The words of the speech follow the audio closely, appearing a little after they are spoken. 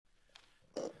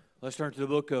Let's turn to the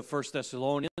book of 1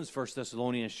 Thessalonians, 1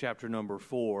 Thessalonians chapter number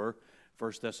 4.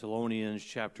 1 Thessalonians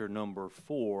chapter number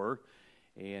 4.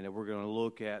 And we're going to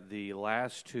look at the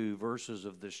last two verses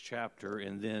of this chapter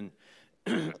and then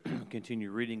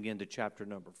continue reading into chapter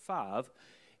number 5.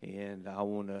 And I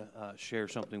want to share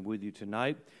something with you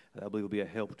tonight that I believe will be a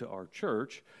help to our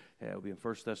church. It will be in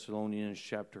 1 Thessalonians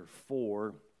chapter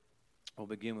 4. We'll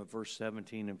begin with verse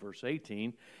 17 and verse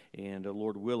 18, and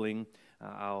Lord willing,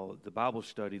 the Bible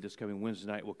study this coming Wednesday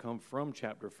night will come from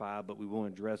chapter 5, but we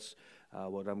won't address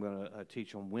what I'm going to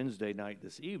teach on Wednesday night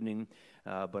this evening,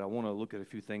 but I want to look at a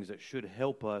few things that should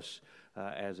help us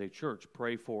as a church.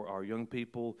 Pray for our young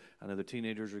people. I know the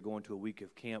teenagers are going to a week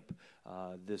of camp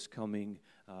this coming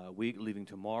week, leaving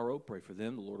tomorrow. Pray for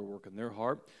them. The Lord will work in their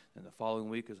heart. And the following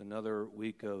week is another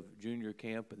week of junior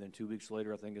camp, and then 2 weeks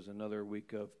later, I think, is another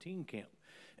week of teen camp.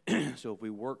 So if we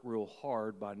work real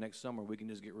hard by next summer, we can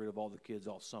just get rid of all the kids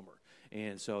all summer.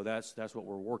 And so that's what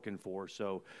we're working for.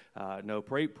 So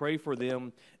pray for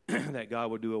them that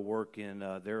God would do a work in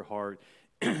their heart.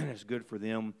 It's good for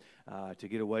them to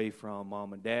get away from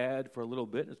mom and dad for a little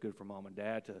bit. It's good for mom and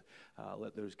dad to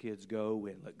let those kids go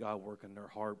and let God work in their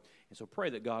heart. And so pray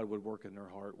that God would work in their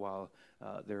heart while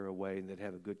they're away and they'd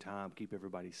have a good time, keep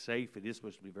everybody safe. It is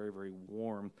supposed to be very, very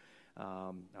warm.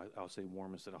 I'll say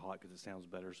warm instead of hot because it sounds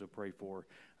better. So pray for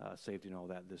safety and all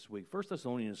that this week. 1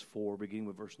 Thessalonians 4, beginning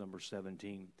with verse number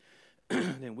 17.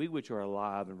 Then we which are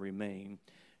alive and remain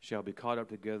shall be caught up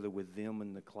together with them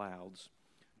in the clouds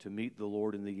to meet the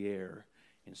Lord in the air,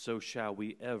 and so shall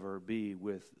we ever be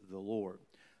with the Lord.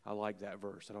 I like that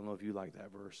verse. I don't know if you like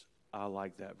that verse. I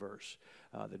like that verse.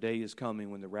 The day is coming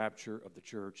when the rapture of the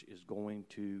church is going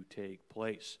to take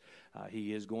place.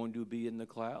 He is going to be in the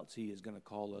clouds. He is going to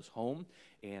call us home.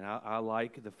 And I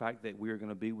like the fact that we are going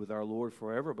to be with our Lord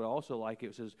forever, but also like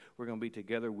it says we're going to be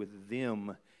together with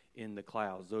them in the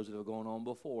clouds. Those that are going on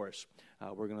before us,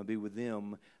 we're going to be with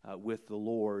them, with the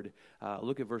Lord.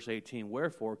 Look at verse 18.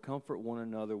 Wherefore, comfort one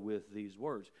another with these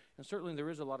words. And certainly there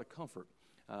is a lot of comfort.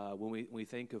 When we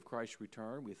think of Christ's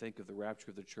return, we think of the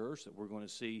rapture of the church, that we're going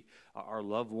to see our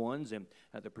loved ones, and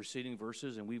the preceding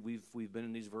verses, and we've been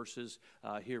in these verses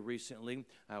here recently.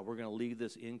 We're going to leave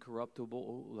this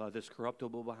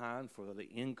corruptible behind for the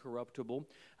incorruptible.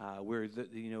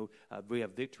 We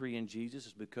have victory in Jesus.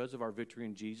 It's because of our victory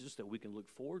in Jesus that we can look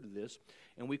forward to this,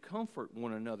 and we comfort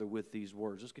one another with these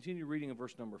words. Let's continue reading in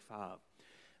verse number 5.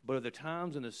 But of the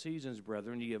times and the seasons,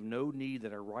 brethren, ye have no need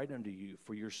that I write unto you,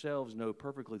 for yourselves know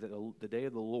perfectly that the day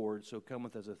of the Lord so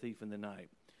cometh as a thief in the night.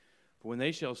 For when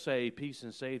they shall say, peace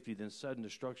and safety, then sudden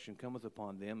destruction cometh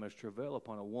upon them, as travail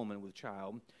upon a woman with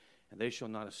child, and they shall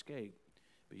not escape.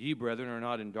 But ye, brethren, are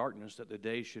not in darkness, that the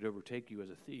day should overtake you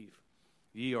as a thief.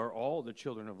 Ye are all the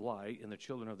children of light, and the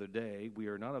children of the day. We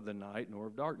are not of the night, nor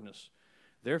of darkness.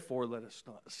 Therefore let us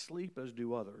not sleep as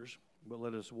do others, but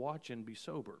let us watch and be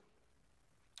sober.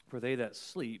 For they that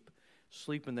sleep,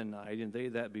 sleep in the night, and they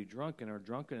that be drunken are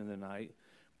drunken in the night.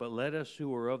 But let us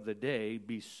who are of the day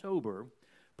be sober,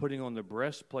 putting on the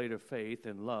breastplate of faith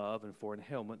and love, and for an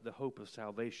helmet the hope of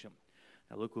salvation.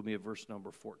 Now look with me at verse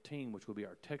number 14, which will be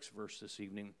our text verse this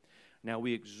evening. Now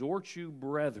we exhort you,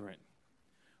 brethren,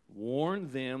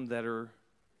 warn them that are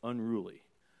unruly,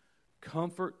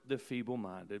 comfort the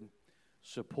feeble-minded,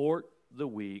 support the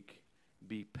weak,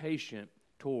 be patient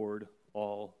toward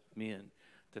all men.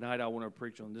 Tonight I want to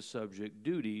preach on this subject,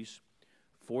 duties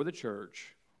for the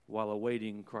church while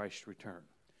awaiting Christ's return.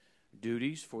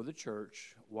 Duties for the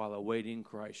church while awaiting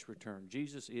Christ's return.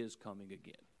 Jesus is coming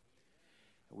again.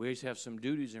 We always have some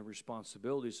duties and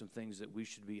responsibilities, some things that we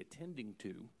should be attending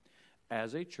to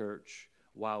as a church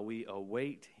while we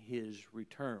await His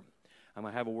return. I'm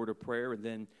going to have a word of prayer, and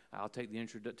then I'll take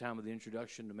the time of the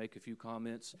introduction to make a few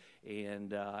comments,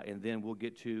 and then we'll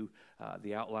get to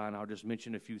the outline. I'll just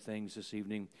mention a few things this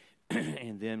evening,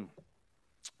 and then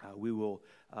we will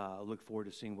look forward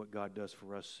to seeing what God does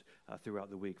for us throughout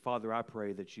the week. Father, I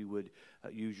pray that you would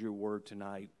use your word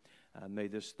tonight. May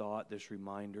this thought, this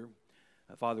reminder,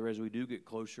 Father, as we do get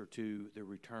closer to the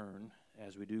return,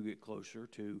 as we do get closer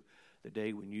to the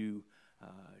day when you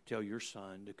tell your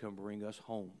Son to come bring us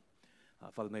home,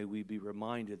 Father, may we be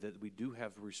reminded that we do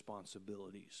have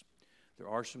responsibilities. There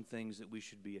are some things that we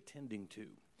should be attending to.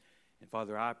 And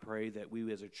Father, I pray that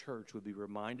we as a church would be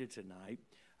reminded tonight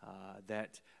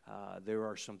that there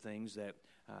are some things that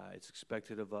it's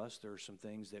expected of us. There are some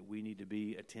things that we need to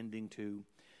be attending to.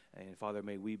 And Father,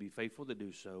 may we be faithful to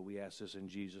do so. We ask this in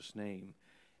Jesus' name.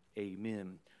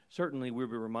 Amen. Certainly, we'll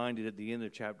be reminded at the end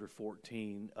of chapter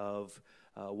 14 of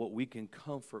what we can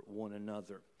comfort one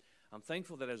another. I'm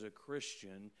thankful that as a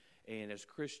Christian and as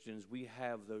Christians, we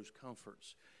have those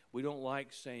comforts. We don't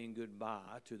like saying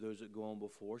goodbye to those that go on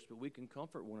before us, but we can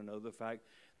comfort one another the fact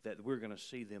that we're going to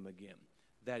see them again.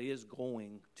 That is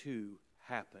going to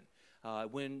happen.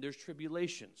 When there's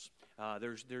tribulations,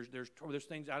 there's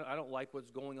things, I don't like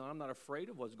what's going on. I'm not afraid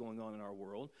of what's going on in our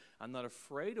world. I'm not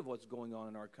afraid of what's going on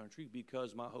in our country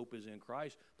because my hope is in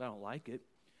Christ, but I don't like it.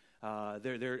 I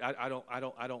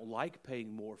don't like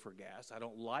paying more for gas. I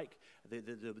don't like the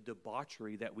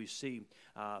debauchery that we see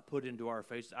put into our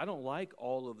faces. I don't like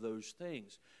all of those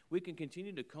things. We can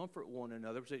continue to comfort one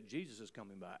another. Say Jesus is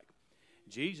coming back.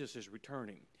 Jesus is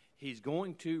returning. He's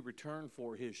going to return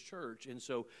for his church,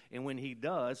 and when he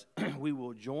does, we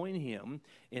will join him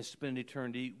and spend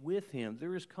eternity with him.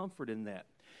 There is comfort in that.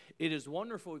 It is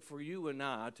wonderful for you and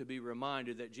I to be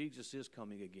reminded that Jesus is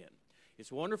coming again.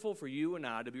 It's wonderful for you and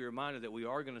I to be reminded that we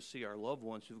are going to see our loved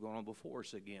ones who've gone on before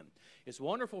us again. It's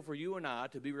wonderful for you and I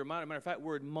to be reminded. Matter of fact,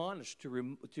 we're admonished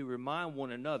to remind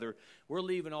one another we're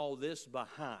leaving all this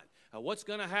behind. What's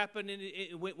going to happen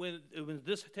when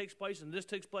this takes place and this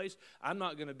takes place? I'm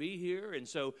not going to be here, and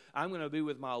so I'm going to be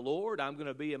with my Lord. I'm going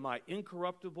to be in my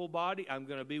incorruptible body. I'm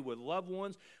going to be with loved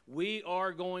ones. We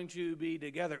are going to be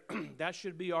together. That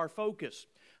should be our focus.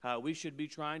 We should be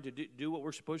trying to do what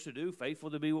we're supposed to do, faithful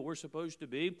to be what we're supposed to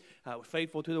be,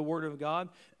 faithful to the Word of God.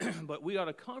 But we ought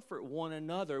to comfort one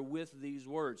another with these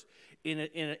words.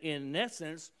 In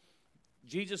essence,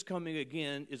 Jesus coming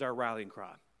again is our rallying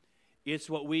cry. It's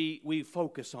what we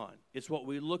focus on. It's what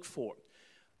we look for.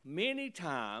 Many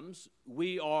times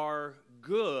we are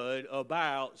good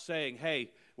about saying,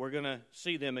 hey, we're going to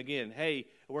see them again. Hey,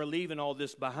 we're leaving all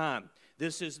this behind.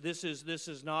 This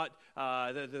is not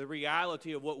the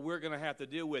reality of what we're going to have to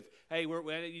deal with. Hey,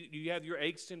 you have your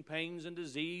aches and pains and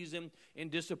disease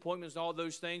and disappointments and all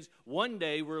those things. One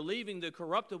day we're leaving the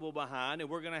corruptible behind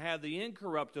and we're going to have the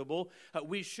incorruptible.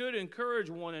 We should encourage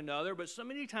one another, but so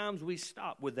many times we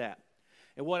stop with that.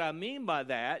 And what I mean by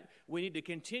that, we need to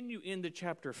continue into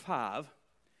chapter 5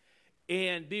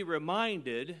 and be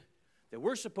reminded that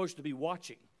we're supposed to be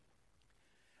watching.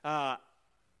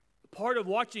 Part of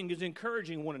watching is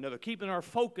encouraging one another, keeping our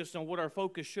focus on what our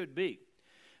focus should be.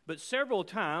 But several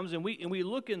times, and we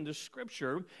look in the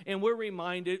Scripture, and we're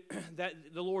reminded that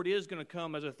the Lord is going to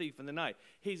come as a thief in the night.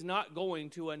 He's not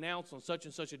going to announce on such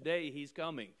and such a day He's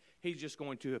coming. He's just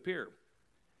going to appear.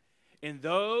 And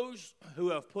those who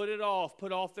have put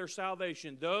off their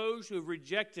salvation, those who have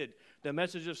rejected the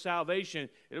message of salvation,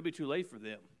 it'll be too late for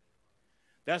them.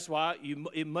 That's why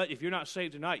if you're not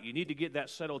saved tonight, you need to get that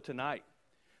settled tonight.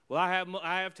 Well,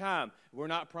 I have time. We're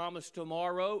not promised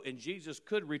tomorrow, and Jesus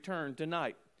could return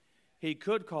tonight. He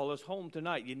could call us home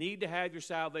tonight. You need to have your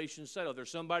salvation settled. There's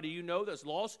somebody you know that's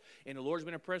lost, and the Lord's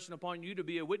been impressing upon you to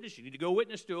be a witness. You need to go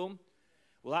witness to them.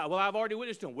 Well, I've already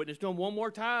witnessed to them. Witness to them one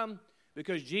more time.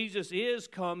 Because Jesus is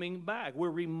coming back. We're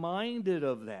reminded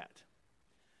of that.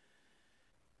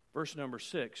 Verse number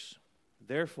 6.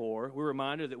 Therefore, we're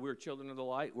reminded that we're children of the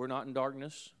light. We're not in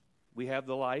darkness. We have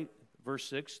the light. Verse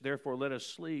 6. Therefore, let us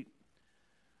sleep.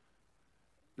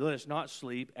 Let us not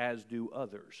sleep as do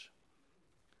others,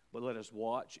 but let us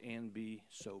watch and be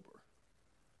sober.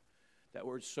 That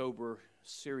word sober,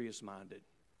 serious-minded.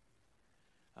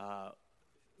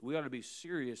 We ought to be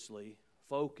seriously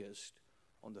focused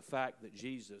on the fact that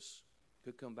Jesus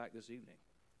could come back this evening.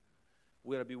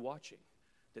 We ought to be watching.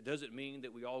 That doesn't mean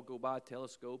that we all go by a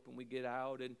telescope and we get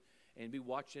out and be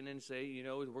watching and say,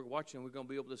 we're watching, we're going to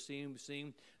be able to see him.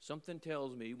 Something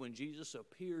tells me when Jesus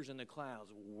appears in the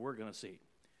clouds, we're going to see him.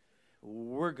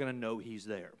 We're going to know he's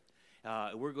there.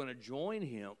 We're going to join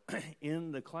him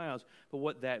in the clouds. But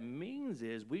what that means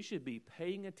is we should be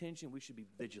paying attention. We should be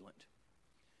vigilant.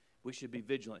 We should be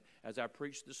vigilant. As I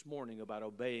preached this morning about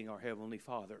obeying our Heavenly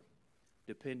Father,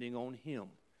 depending on Him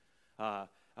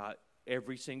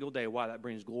every single day. Why? That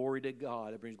brings glory to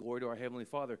God. It brings glory to our Heavenly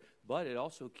Father. But it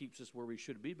also keeps us where we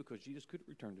should be because Jesus could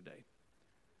return today.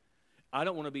 I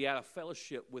don't want to be out of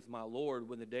fellowship with my Lord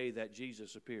when the day that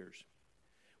Jesus appears.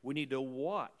 We need to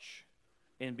watch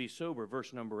and be sober.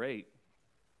 Verse number 8.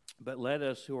 But let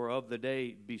us who are of the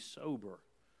day be sober,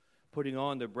 putting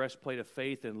on the breastplate of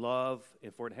faith and love,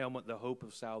 and for a helmet the hope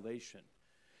of salvation.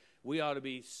 We ought to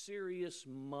be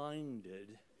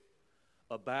serious-minded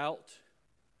about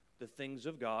the things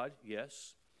of God,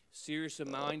 yes.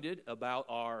 Serious-minded about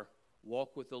our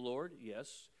walk with the Lord,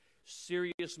 yes.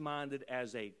 Serious-minded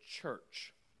as a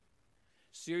church.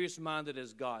 Serious-minded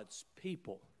as God's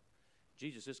people.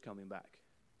 Jesus is coming back.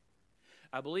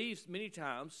 I believe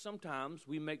sometimes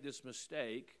we make this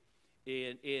mistake.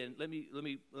 And let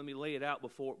me lay it out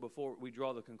before we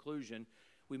draw the conclusion.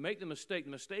 We make the mistake.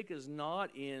 The mistake is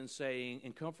not in saying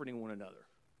and comforting one another.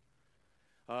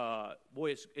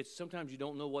 Boy, it's sometimes you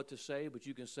don't know what to say, but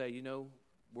you can say, you know,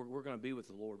 we're going to be with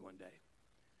the Lord one day.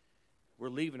 We're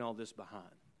leaving all this behind.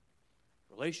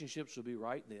 Relationships will be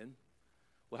right then.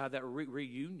 We'll have that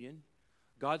reunion.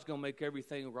 God's going to make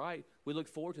everything right. We look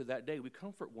forward to that day. We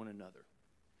comfort one another.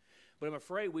 But I'm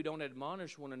afraid we don't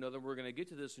admonish one another. We're going to get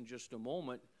to this in just a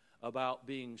moment about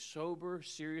being sober,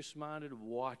 serious-minded,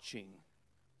 watching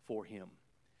for Him,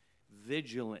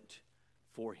 vigilant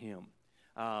for Him.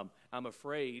 I'm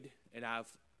afraid, and I've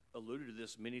alluded to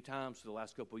this many times for the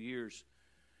last couple of years,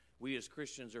 we as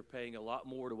Christians are paying a lot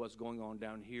more to what's going on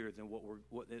down here than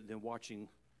than watching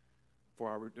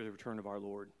for the return of our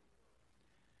Lord.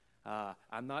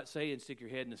 I'm not saying stick your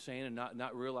head in the sand and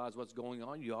not realize what's going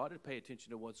on. You ought to pay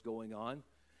attention to what's going on,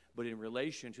 but in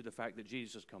relation to the fact that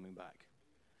Jesus is coming back.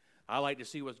 I like to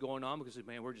see what's going on because,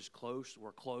 man, we're just close.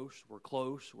 We're close. We're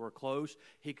close. We're close.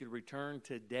 He could return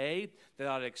today. That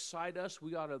ought to excite us.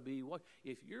 We ought to be,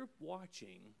 if you're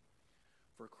watching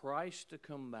for Christ to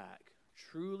come back,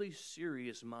 truly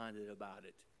serious-minded about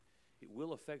it, it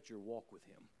will affect your walk with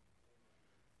Him.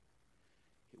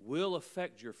 It will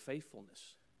affect your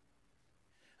faithfulness.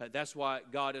 That's why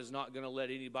God is not going to let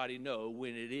anybody know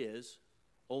when it is.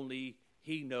 Only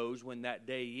He knows when that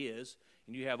day is.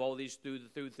 And you have all these through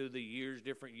the years,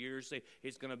 different years, say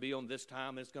it's going to be on this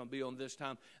time, it's going to be on this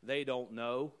time. They don't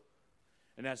know.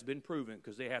 And that's been proven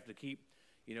because they have to keep,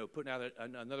 putting out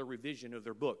another revision of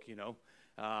their book,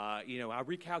 I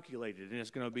recalculated, and it's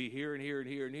going to be here and here and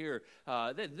here and here.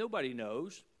 Nobody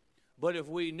knows. But if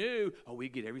we knew,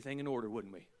 we'd get everything in order,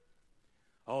 wouldn't we?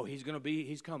 He's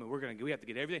coming. We have to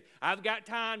get everything. I've got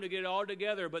time to get it all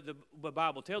together, but the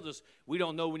Bible tells us we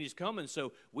don't know when He's coming,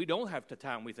 so we don't have the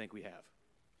time we think we have.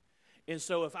 And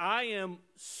so if I am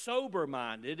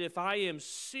sober-minded, if I am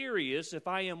serious, if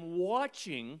I am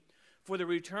watching for the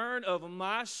return of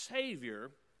my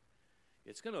Savior,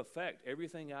 it's going to affect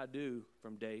everything I do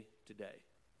from day to day.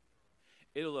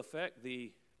 It'll affect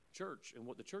the church and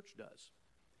what the church does.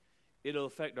 It'll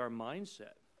affect our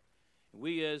mindset.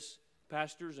 We as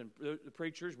pastors and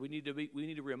preachers, we need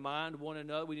to remind one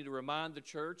another. We need to remind the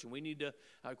church, and we need to,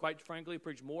 quite frankly,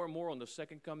 preach more and more on the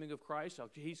second coming of Christ.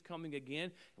 He's coming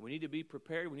again, and we need to be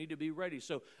prepared. We need to be ready.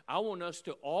 So I want us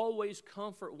to always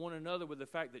comfort one another with the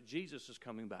fact that Jesus is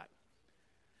coming back.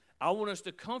 I want us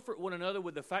to comfort one another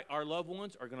with the fact our loved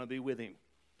ones are going to be with Him,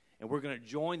 and we're going to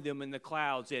join them in the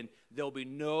clouds, and there'll be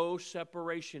no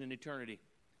separation in eternity.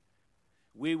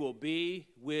 We will be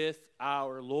with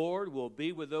our Lord. We'll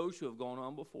be with those who have gone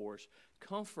on before us.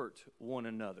 Comfort one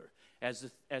another. As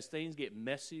things get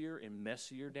messier and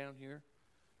messier down here,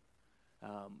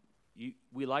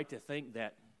 we like to think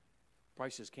that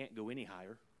prices can't go any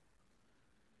higher.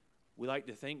 We like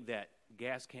to think that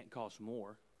gas can't cost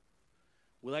more.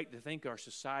 We like to think our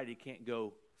society can't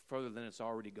go further than it's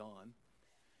already gone.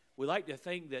 We like to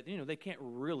think that they can't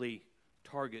really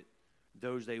target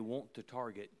those they want to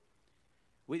target.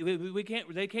 We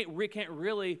can't. They can't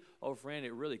really. Oh, friend,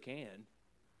 it really can.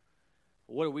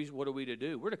 What are we to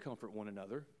do? We're to comfort one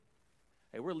another.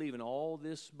 Hey, we're leaving all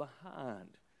this behind,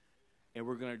 and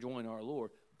we're going to join our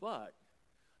Lord. But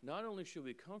not only should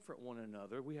we comfort one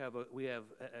another, we have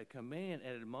a command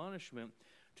and admonishment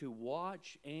to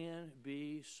watch and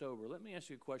be sober. Let me ask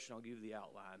you a question. I'll give you the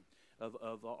outline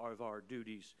of our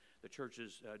duties, the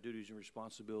church's duties and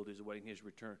responsibilities awaiting His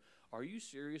return. Are you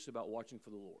serious about watching for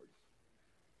the Lord?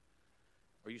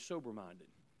 Are you sober-minded?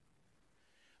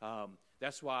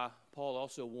 That's why Paul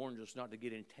also warns us not to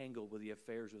get entangled with the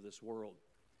affairs of this world.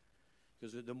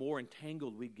 Because the more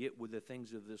entangled we get with the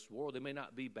things of this world, they may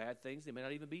not be bad things, they may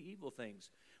not even be evil things,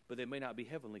 but they may not be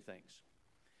heavenly things.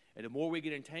 And the more we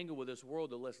get entangled with this world,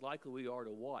 the less likely we are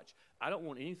to watch. I don't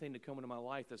want anything to come into my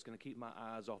life that's going to keep my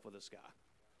eyes off of the sky,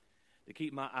 to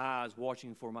keep my eyes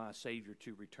watching for my Savior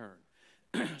to return.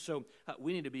 So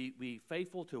we need to be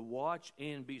faithful to watch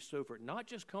and be sober. Not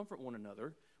just comfort one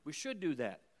another. We should do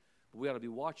that. But we ought to be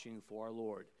watching for our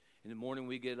Lord. In the morning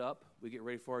we get up, we get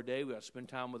ready for our day. We ought to spend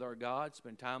time with our God,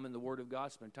 spend time in the Word of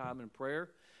God, spend time in prayer,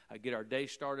 get our day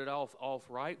started off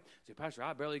right. Say, Pastor,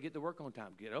 I barely get to work on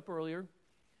time. Get up earlier.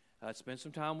 Spend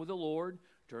some time with the Lord.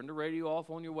 Turn the radio off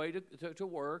on your way to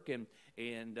work, and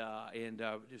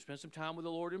just spend some time with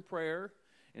the Lord in prayer.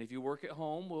 And if you work at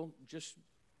home,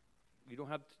 you don't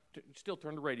have to still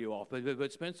turn the radio off,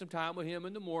 but spend some time with Him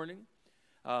in the morning.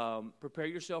 Prepare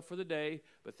yourself for the day,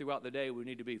 but throughout the day we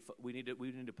need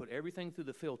to put everything through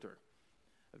the filter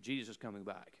of Jesus coming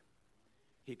back.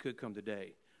 He could come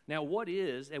today. Now,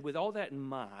 and with all that in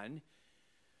mind,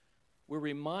 we're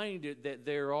reminded that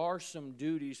there are some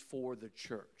duties for the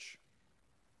church.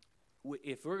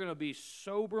 If we're going to be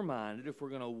sober-minded, if we're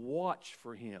going to watch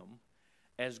for Him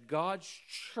as God's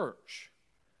church,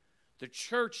 the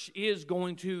church is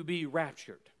going to be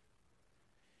raptured.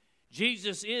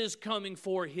 Jesus is coming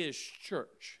for his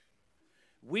church.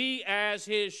 We as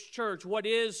his church, what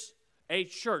is a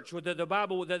church? The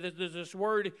Bible, this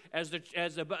word, as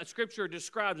the Scripture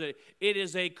describes it, it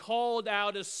is a called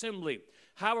out assembly.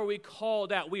 How are we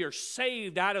called out? We are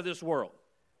saved out of this world.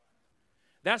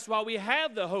 That's why we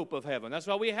have the hope of heaven. That's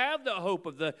why we have the hope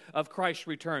of Christ's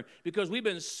return, because we've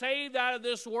been saved out of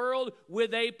this world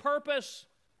with a purpose.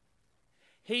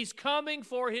 He's coming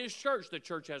for his church. The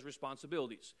church has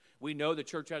responsibilities. We know the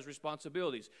church has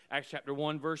responsibilities. Acts chapter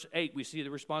 1, verse 8, we see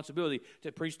the responsibility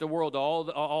to preach the world,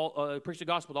 preach the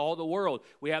gospel to all the world.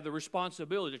 We have the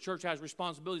responsibility. The church has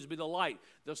responsibilities to be the light,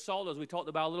 the salt, as we talked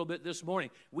about a little bit this morning.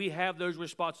 We have those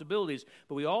responsibilities.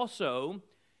 But we also,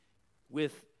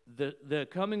 with the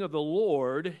coming of the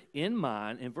Lord in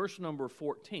mind, in verse number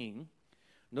 14,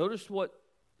 notice what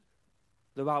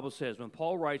the Bible says. When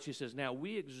Paul writes, he says, "Now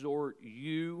we exhort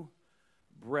you,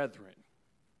 brethren."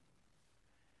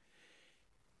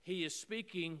 He is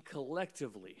speaking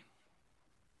collectively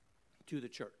to the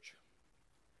church.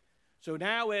 So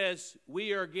now as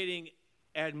we are getting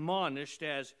admonished,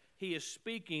 as he is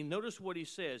speaking, notice what he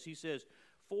says. He says,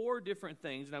 4 different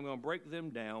things, and I'm going to break them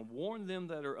down. Warn them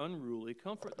that are unruly,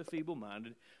 comfort the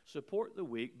feeble-minded, support the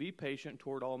weak, be patient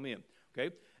toward all men.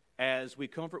 Okay? As we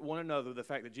comfort one another, the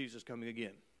fact that Jesus is coming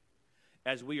again.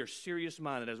 As we are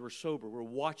serious-minded, as we're sober, we're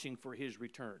watching for his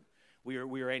return. We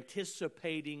are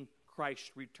anticipating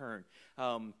Christ's return.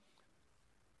 I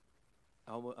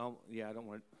don't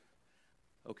want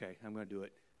to. Okay, I'm going to do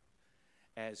it.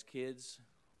 As kids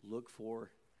look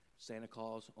for Santa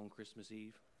Claus on Christmas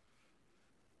Eve,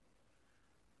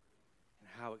 and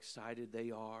how excited they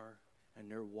are,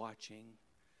 and they're watching,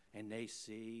 and they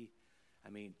see. I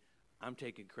mean, I'm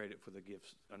taking credit for the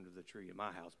gifts under the tree in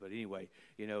my house, but anyway,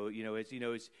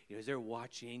 as they're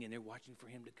watching and they're watching for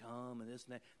him to come, and this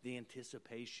and that, the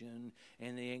anticipation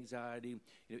and the anxiety,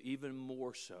 even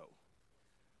more so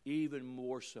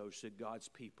should God's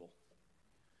people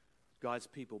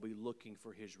be looking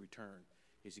for his return.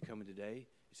 Is he coming today?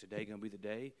 Is today going to be the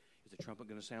day? Is the trumpet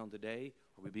going to sound today?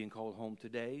 Are we being called home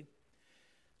today?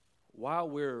 While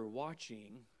we're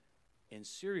watching and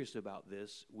serious about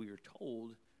this, we are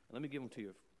told. Let me give them to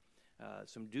you.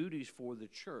 Some duties for the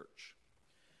church.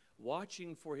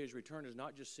 Watching for his return is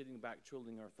not just sitting back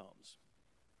twiddling our thumbs.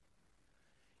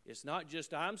 It's not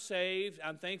just, I'm saved,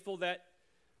 I'm thankful that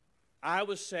I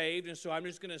was saved, and so I'm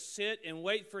just going to sit and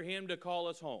wait for him to call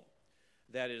us home.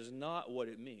 That is not what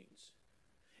it means.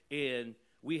 And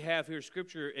we have here,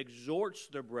 Scripture exhorts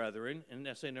the brethren, and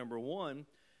that's number 1,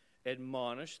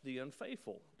 admonish the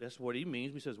unfaithful. That's what he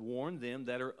means. He says, warn them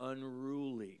that are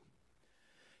unruly.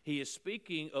 He is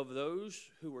speaking of those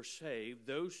who are saved,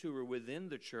 those who are within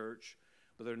the church,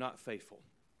 but they're not faithful.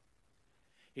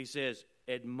 He says,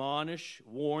 admonish,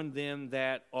 warn them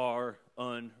that are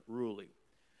unruly.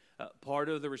 Part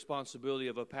of the responsibility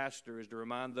of a pastor is to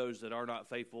remind those that are not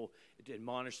faithful, to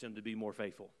admonish them to be more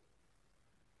faithful.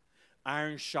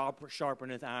 Iron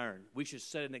sharpeneth iron. We should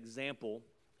set an example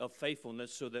of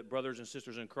faithfulness so that brothers and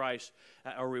sisters in Christ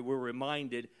we're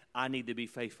reminded, I need to be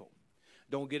faithful.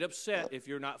 Don't get upset if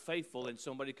you're not faithful and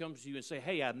somebody comes to you and say,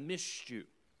 "Hey, I missed you.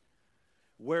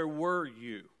 Where were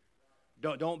you?"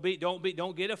 Don't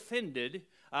get offended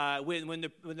when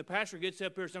the pastor gets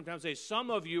up here. Sometimes say, "Some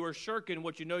of you are shirking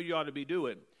what you know you ought to be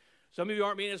doing. Some of you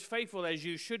aren't being as faithful as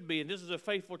you should be." And this is a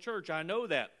faithful church. I know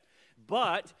that,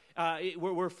 but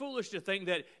we're foolish to think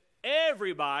that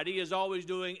everybody is always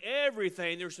doing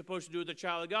everything they're supposed to do with the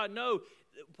child of God. No.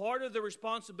 Part of the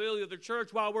responsibility of the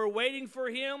church while we're waiting for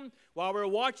him, while we're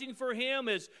watching for him,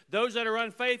 is those that are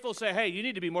unfaithful say, "Hey, you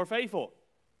need to be more faithful.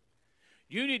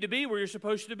 You need to be where you're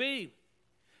supposed to be.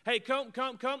 Hey, come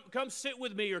sit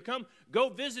with me, or come go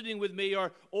visiting with me,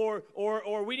 or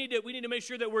we need to make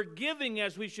sure that we're giving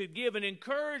as we should give, and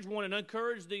encourage one and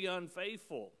encourage the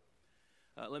unfaithful."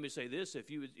 Let me say this: if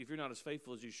you're not as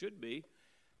faithful as you should be,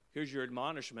 here's your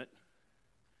admonishment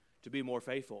to be more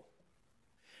faithful.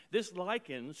 This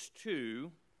likens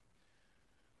to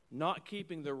not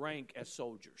keeping the rank as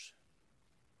soldiers.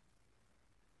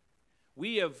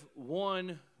 We have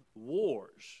won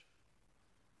wars.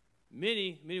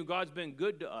 Many, God's been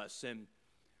good to us, and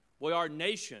our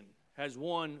nation has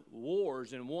won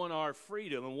wars and won our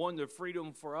freedom and won the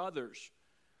freedom for others.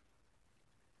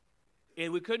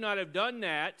 And we could not have done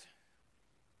that,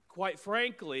 quite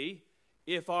frankly,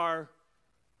 if our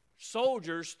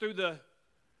soldiers through the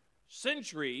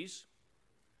centuries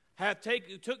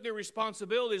took their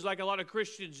responsibilities like a lot of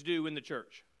Christians do in the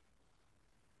church.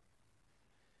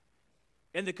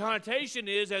 And the connotation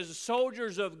is, as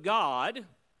soldiers of God,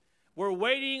 we're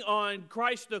waiting on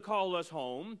Christ to call us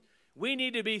home. We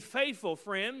need to be faithful,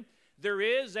 friend. There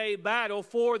is a battle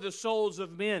for the souls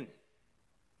of men.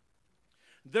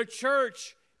 The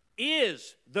church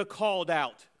is the called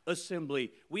out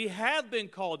assembly. We have been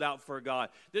called out for God.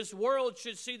 This world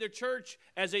should see the church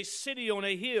as a city on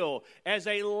a hill, as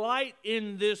a light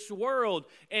in this world.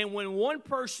 And when one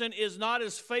person is not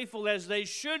as faithful as they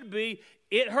should be,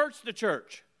 it hurts the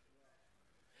church.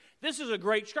 This is a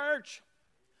great church.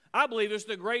 I believe it's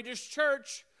the greatest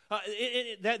church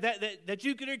that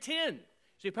you can attend.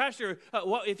 See, Pastor,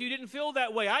 well, if you didn't feel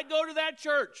that way, I'd go to that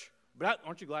church. But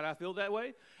aren't you glad I feel that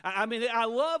way? I mean, I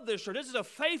love this church. This is a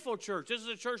faithful church. This is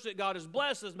a church that God has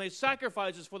blessed, has made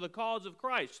sacrifices for the cause of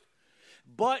Christ.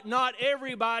 But not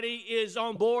everybody is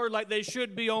on board like they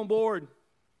should be on board.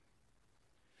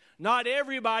 Not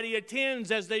everybody attends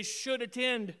as they should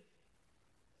attend.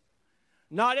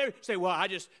 Not every say, well,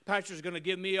 pastor's going to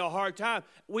give me a hard time.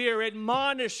 We are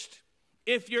admonished.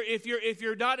 If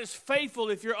you're not as faithful,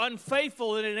 if you're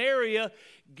unfaithful in an area,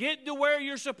 get to where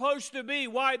you're supposed to be.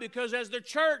 Why? Because as the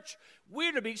church,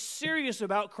 we're to be serious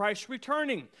about Christ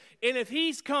returning. And if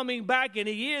He's coming back, and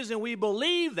He is, and we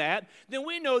believe that, then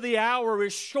we know the hour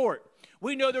is short.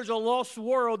 We know there's a lost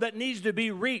world that needs to be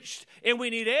reached, and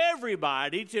we need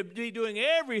everybody to be doing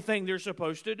everything they're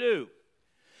supposed to do.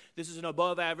 This is an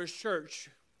above-average church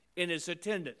in its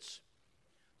attendance.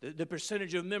 The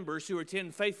percentage of members who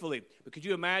attend faithfully. But could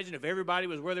you imagine if everybody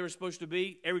was where they were supposed to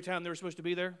be every time they were supposed to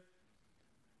be there?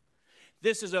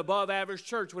 This is above-average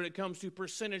church when it comes to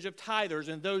percentage of tithers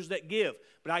and those that give.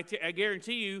 But I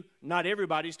guarantee you, not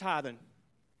everybody's tithing.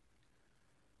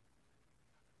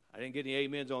 I didn't get any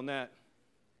amens on that.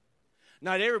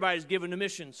 Not everybody's giving to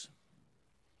missions.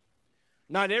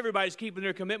 Not everybody's keeping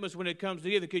their commitments when it comes to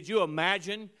giving. Could you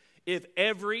imagine if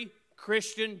every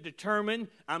Christian determined,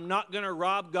 I'm not going to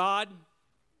rob God?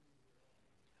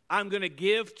 I'm going to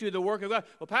give to the work of God.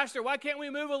 Well, Pastor, why can't we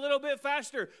move a little bit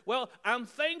faster? Well, I'm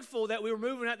thankful that we were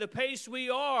moving at the pace we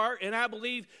are, and I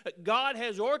believe God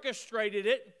has orchestrated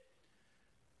it.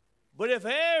 But if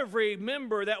every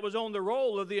member that was on the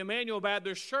roll of the Emmanuel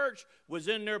Baptist Church was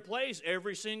in their place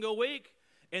every single week,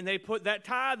 and they put that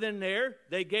tithe in there,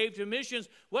 they gave to missions,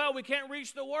 well, we can't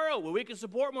reach the world. Well, we can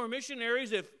support more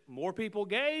missionaries if more people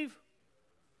gave.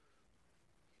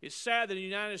 It's sad that in the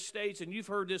United States, and you've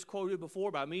heard this quoted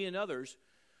before by me and others,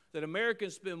 that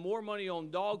Americans spend more money on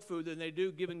dog food than they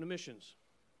do giving to missions.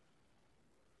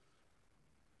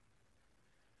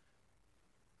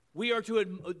 We are to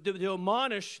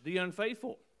admonish the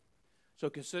unfaithful. So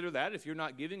consider that. If you're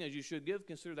not giving as you should give,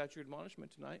 consider that your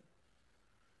admonishment tonight.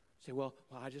 Say, well,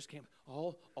 I just can't.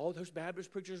 All those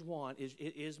Baptist preachers want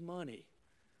is money.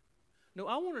 No,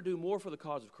 I want to do more for the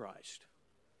cause of Christ.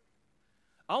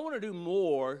 I want to do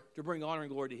more to bring honor and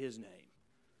glory to His name.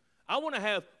 I want to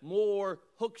have more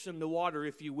hooks in the water,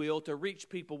 if you will, to reach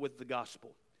people with the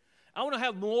gospel. I want to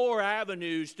have more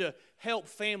avenues to help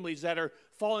families that are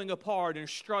falling apart and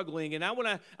struggling. And I want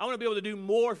to be able to do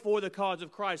more for the cause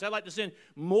of Christ. I'd like to send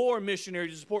more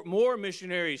missionaries, to support more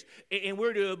missionaries. And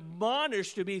we're to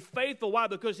admonish to be faithful. Why?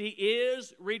 Because He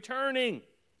is returning.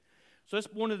 So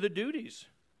that's one of the duties.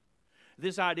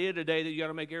 This idea today that you got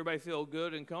to make everybody feel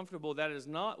good and comfortable, that is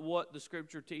not what the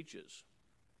Scripture teaches.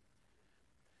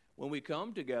 When we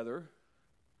come together,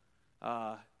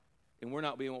 and we're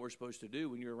not being what we're supposed to do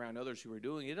when you're around others who are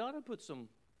doing it, ought to put some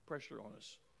pressure on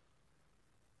us.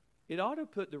 It ought to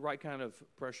put the right kind of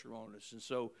pressure on us. And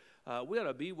so we ought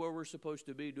to be where we're supposed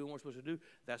to be, doing what we're supposed to do.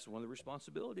 That's one of the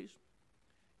responsibilities,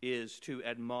 is to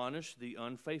admonish the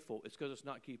unfaithful. It's because it's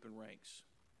not keeping ranks.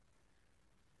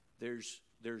 There's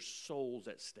souls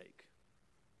at stake.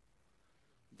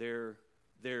 There's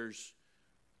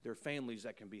families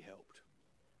that can be helped.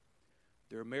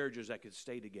 There are marriages that could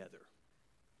stay together.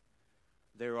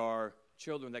 There are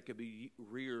children that could be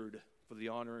reared for the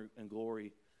honor and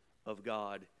glory of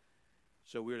God.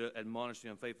 So we're to admonish the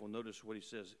unfaithful. Notice what he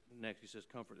says next. He says,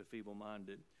 comfort the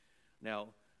feeble-minded. Now,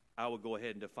 I will go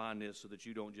ahead and define this so that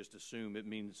you don't just assume it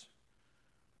means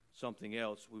something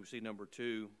else. We see number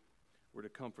 2, we're to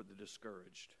comfort the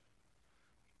discouraged.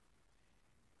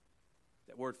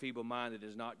 That word feeble-minded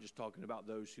is not just talking about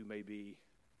those who may be,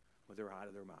 well, they're out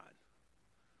of their mind.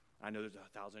 I know there's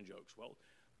 1,000 jokes. Well,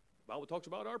 the Bible talks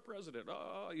about our president.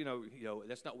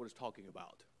 That's not what it's talking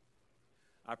about.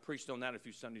 I preached on that a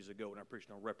few Sundays ago, and I preached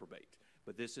on reprobate.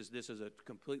 But this is a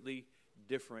completely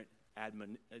different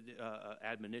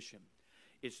admonition.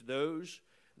 It's those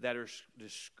that are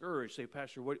discouraged. Say,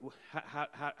 Pastor,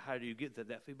 how do you get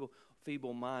that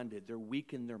feeble-minded? They're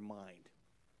weak in their mind.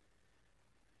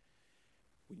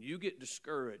 When you get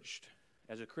discouraged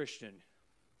as a Christian,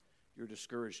 you're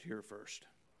discouraged here first.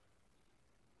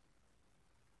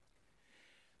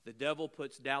 The devil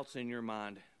puts doubts in your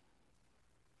mind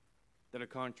that are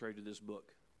contrary to this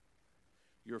book.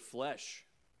 Your flesh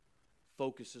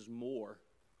focuses more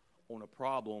on a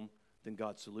problem than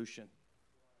God's solution.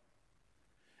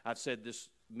 I've said this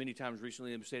many times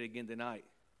recently, and I'm saying it again tonight.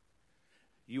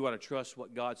 You ought to trust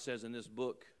what God says in this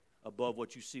book above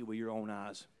what you see with your own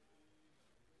eyes.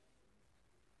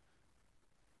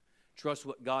 Trust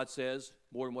what God says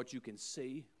more than what you can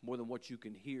see, more than what you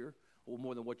can hear, or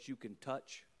more than what you can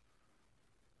touch.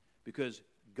 Because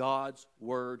God's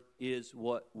word is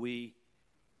what we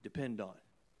depend on.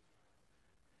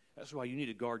 That's why you need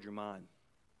to guard your mind.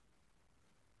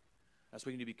 That's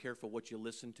why you need to be careful what you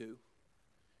listen to. You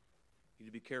need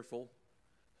to be careful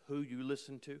who you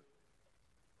listen to.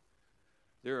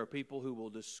 There are people who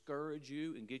will discourage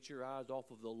you and get your eyes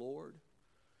off of the Lord,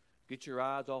 get your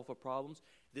eyes off of problems.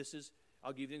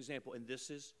 I'll give you an example, and this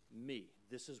is me.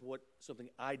 This is something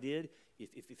I did.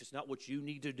 If it's not what you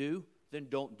need to do, then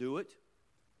don't do it.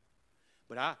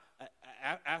 But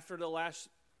after the last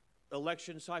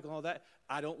election cycle and all that,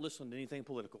 I don't listen to anything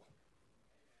political.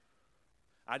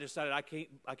 I decided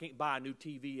I can't buy a new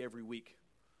TV every week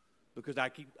because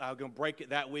I'm going to break it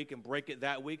that week and break it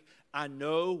that week. I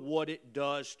know what it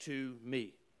does to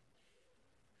me.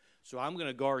 So I'm going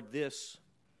to guard this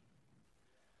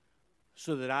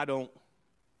so that I don't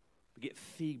get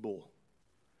feeble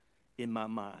in my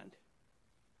mind.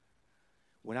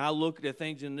 When I look at the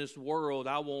things in this world,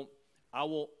 I want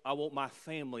my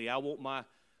family, I want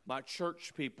my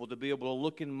church people to be able to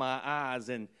look in my eyes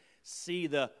and see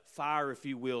the fire, if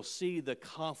you will, see the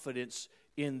confidence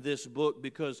in this book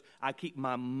because I keep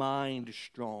my mind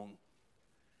strong.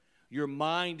 Your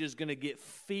mind is going to get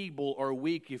feeble or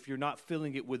weak if you're not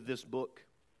filling it with this book.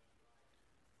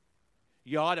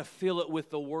 You ought to fill it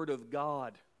with the Word of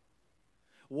God.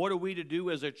 What are we to do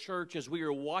as a church as we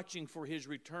are watching for His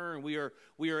return? We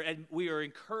are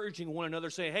encouraging one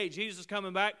another, saying, hey, Jesus is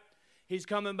coming back. He's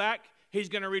coming back. He's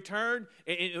going to return.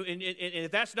 And if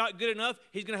that's not good enough,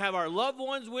 He's going to have our loved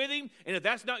ones with Him. And if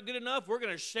that's not good enough, we're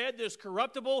going to shed this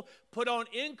corruptible, put on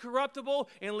incorruptible,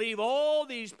 and leave all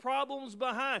these problems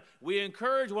behind. We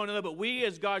encourage one another, but we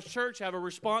as God's church have a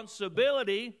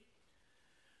responsibility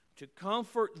to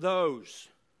comfort those.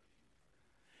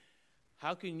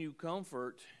 How can you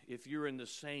comfort if you're in the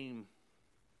same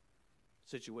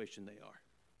situation they are?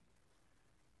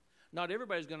 Not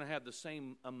everybody's going to have the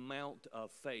same amount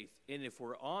of faith. And if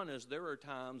we're honest, there are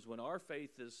times when our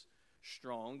faith is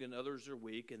strong and others are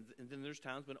weak, and then there's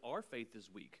times when our faith is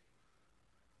weak.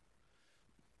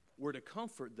 We're to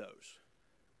comfort those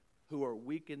who are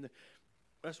weak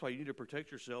that's why you need to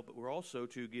protect yourself, but we're also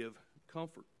to give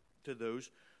comfort to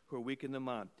those who are weak in the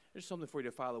mind. There's something for you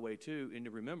to file away too, and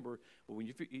to remember, but when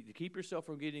to keep yourself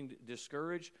from getting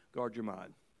discouraged, guard your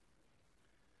mind.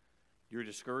 You're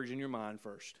discouraging your mind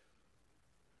first.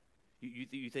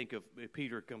 You think of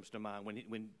Peter comes to mind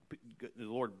when the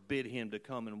Lord bid him to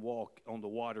come and walk on the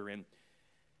water, and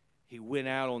he went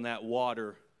out on that water,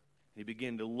 and he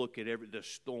began to look at the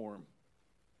storm,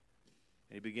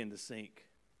 and he began to sink.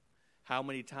 How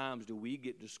many times do we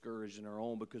get discouraged in our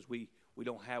own because we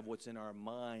don't have what's in our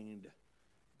mind?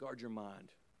 Guard your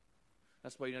mind.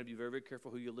 That's why you have to be very, very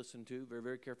careful who you listen to, very,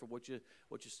 very careful what you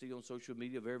see on social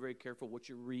media, very, very careful what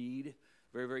you read,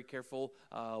 very, very careful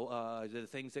the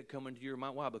things that come into your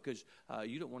mind. Why? Because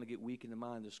you don't want to get weak in the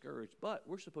mind, discouraged. But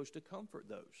we're supposed to comfort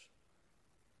those.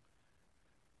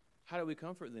 How do we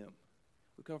comfort them?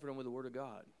 We comfort them with the Word of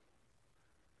God.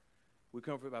 We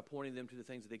comfort by pointing them to the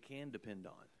things that they can depend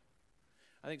on.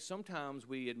 I think sometimes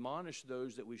we admonish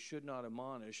those that we should not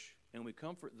admonish, and we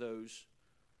comfort those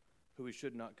who we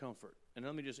should not comfort. And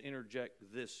let me just interject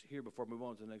this here before we move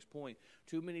on to the next point.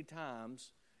 Too many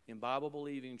times in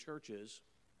Bible-believing churches,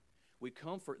 we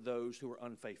comfort those who are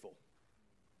unfaithful.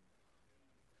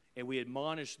 And we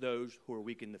admonish those who are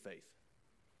weak in the faith.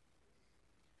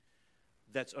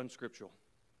 That's unscriptural.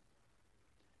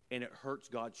 And it hurts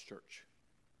God's church.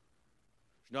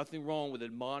 There's nothing wrong with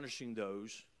admonishing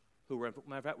those who are,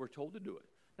 matter of fact, we're told to do it.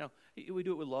 Now, we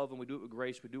do it with love and we do it with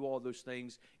grace. We do all those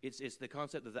things. It's the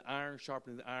concept of the iron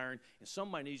sharpening the iron. And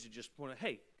somebody needs to just point out,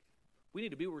 hey, we need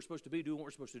to be where we're supposed to be, doing what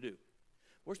we're supposed to do.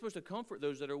 We're supposed to comfort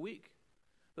those that are weak.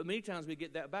 But many times we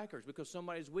get that backwards because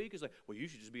somebody's weak. It's like, well, you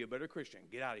should just be a better Christian.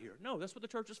 Get out of here. No, that's what the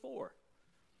church is for.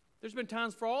 There's been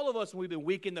times for all of us when we've been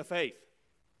weak in the faith.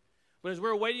 But as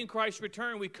we're awaiting Christ's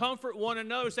return, we comfort one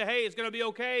another, say, hey, it's going to be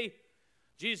okay.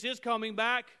 Jesus is coming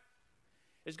back.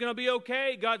 It's going to be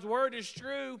okay. God's word is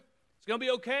true. It's going to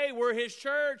be okay. We're His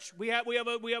church. We have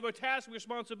a task,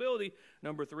 responsibility.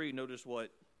 Number 3, notice what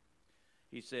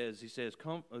he says. He says,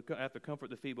 after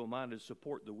comfort the feeble-minded,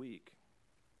 support the weak.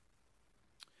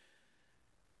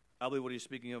 I believe what he's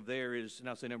speaking of there is, and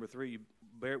I'll say number 3,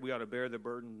 we ought to bear the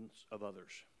burdens of others.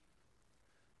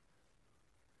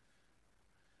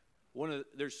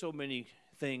 There's so many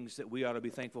things that we ought to be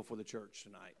thankful for the church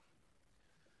tonight.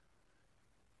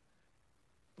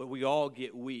 But we all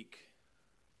get weak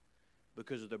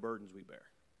because of the burdens we bear.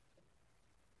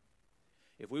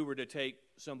 If we were to take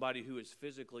somebody who is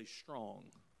physically strong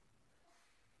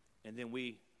and then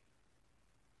we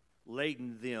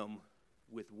laden them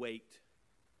with weight,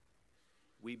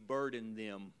 we burden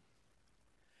them,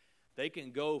 they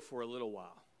can go for a little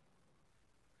while.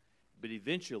 But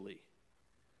eventually,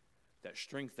 that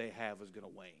strength they have is going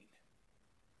to wane.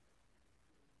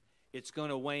 It's going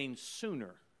to wane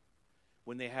sooner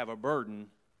when they have a burden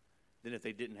than if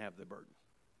they didn't have the burden.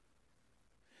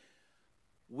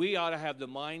 We ought to have the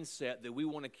mindset that we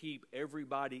want to keep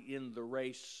everybody in the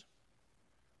race.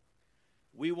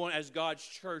 We want, as God's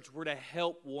church, we're to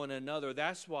help one another.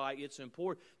 That's why it's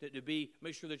important that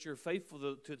make sure that you're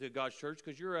faithful to God's church,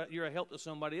 because you're a help to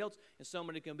somebody else, and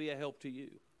somebody can be a help to you.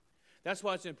 That's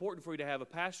why it's important for you to have a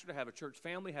pastor, to have a church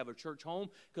family, have a church home,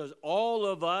 because all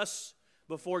of us,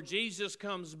 before Jesus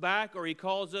comes back or He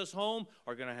calls us home,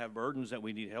 are going to have burdens that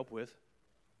we need help with.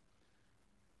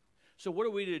 So what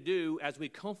are we to do as we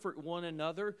comfort one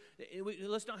another?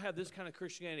 Let's not have this kind of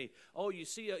Christianity. Oh, you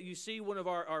see one of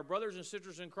our brothers and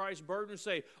sisters in Christ burdened,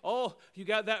 say, oh, you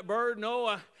got that burden?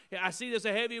 Oh, I see this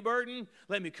a heavy burden.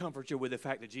 Let me comfort you with the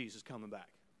fact that Jesus is coming back.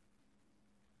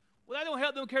 Well, that don't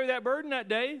help them carry that burden that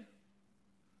day.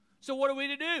 So what are we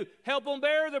to do? Help them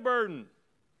bear the burden.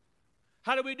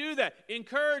 How do we do that?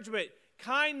 Encouragement,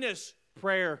 kindness,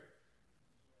 prayer.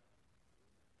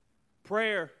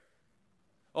 Prayer.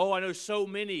 Oh, I know so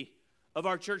many of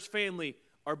our church family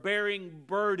are bearing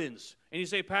burdens. And you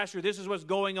say, Pastor, this is what's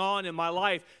going on in my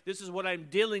life. This is what I'm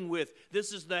dealing with.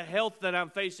 This is the health that I'm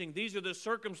facing. These are the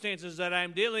circumstances that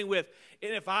I'm dealing with.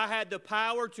 And if I had the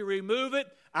power to remove it,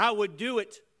 I would do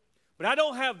it. But I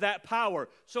don't have that power.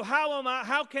 So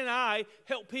how can I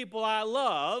help people I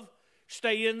love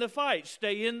stay in the fight,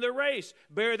 stay in the race,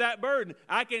 bear that burden?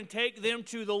 I can take them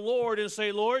to the Lord and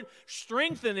say, Lord,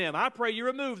 strengthen them. I pray you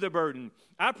remove the burden.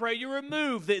 I pray you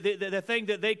remove the thing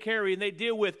that they carry and they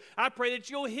deal with. I pray that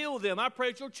you'll heal them. I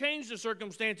pray that you'll change the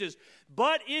circumstances.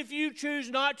 But if you choose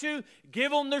not to,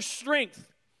 give them the strength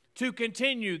to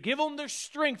continue. Give them the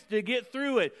strength to get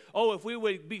through it. Oh, if we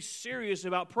would be serious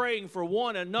about praying for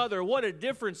one another, what a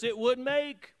difference it would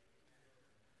make.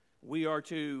 We are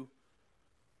to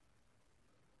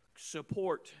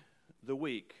support the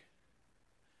weak.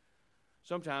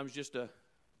 Sometimes just a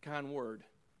kind word,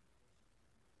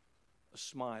 a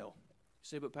smile. You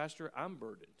say, but Pastor, I'm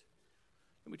burdened.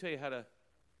 Let me tell you how to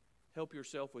help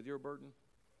yourself with your burden.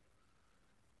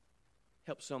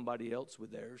 Help somebody else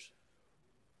with theirs.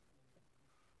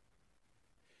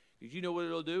 Because you know what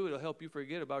it'll do? It'll help you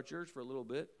forget about yours for a little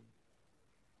bit.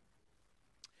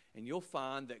 And you'll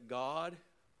find that God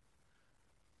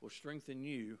will strengthen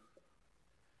you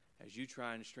as you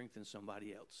try and strengthen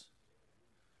somebody else.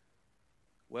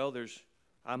 Well,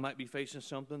 I might be facing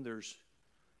something.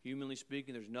 Humanly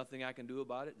speaking, there's nothing I can do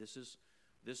about it. This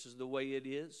is the way it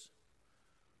is.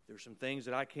 There's some things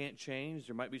that I can't change.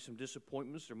 There might be some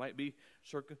disappointments. There might be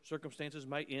circumstances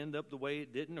might end up the way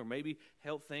it didn't, or maybe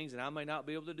help things, and I may not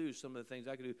be able to do some of the things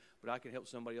I can do, but I can help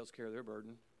somebody else carry their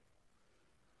burden.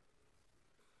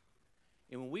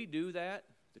 And when we do that,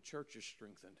 the church is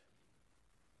strengthened.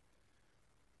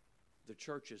 The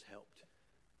church is helped.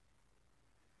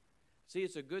 See,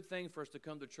 it's a good thing for us to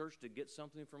come to church to get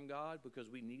something from God, because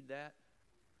we need that.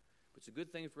 But it's a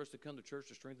good thing for us to come to church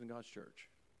to strengthen God's church.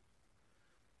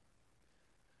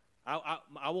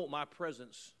 I want my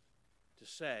presence to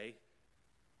say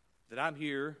that I'm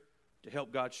here to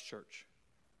help God's church.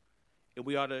 And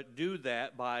we ought to do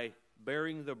that by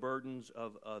bearing the burdens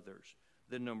of others.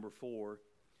 Then number 4,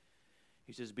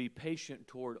 he says, be patient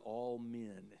toward all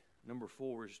men. Number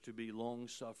 4 is to be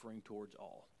long-suffering towards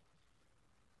all.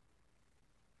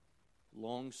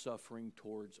 Long-suffering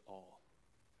towards all.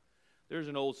 There's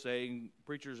an old saying,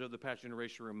 preachers of the past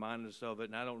generation remind us of it,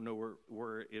 and I don't know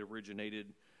where it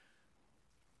originated.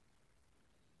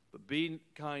 But be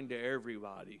kind to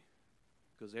everybody,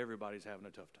 because everybody's having a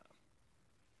tough time.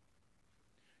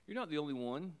 You're not the only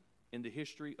one in the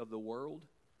history of the world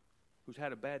who's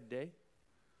had a bad day.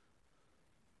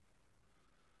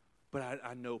 But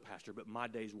I know, Pastor, but my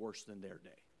day's worse than their day.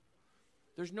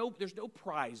 There's no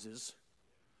prizes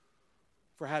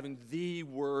for having the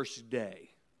worst day.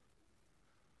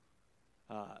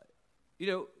 You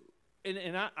know,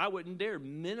 and I wouldn't dare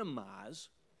minimize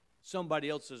somebody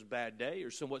else's bad day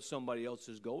or what somebody else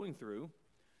is going through.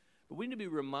 But we need to be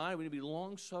reminded, we need to be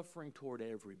long-suffering toward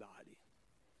everybody.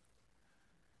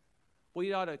 Well,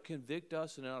 it ought to convict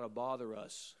us and it ought to bother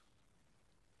us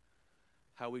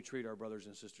how we treat our brothers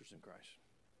and sisters in Christ.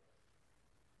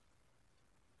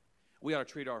 We ought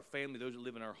to treat our family, those that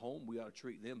live in our home, we ought to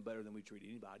treat them better than we treat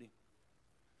anybody.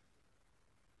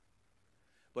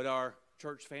 But our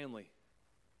church family,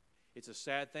 it's a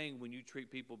sad thing when you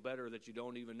treat people better that you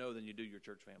don't even know than you do your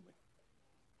church family.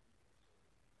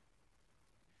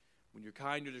 When you're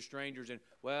kind to the strangers and,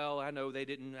 well, I know they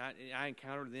didn't, I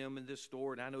encountered them in this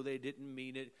store and I know they didn't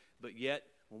mean it, but yet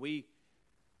when we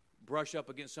brush up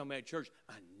against somebody at church,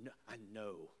 I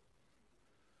know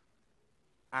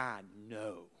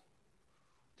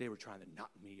they were trying to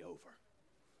knock me over.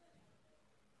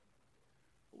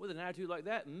 With an attitude like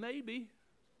that, maybe.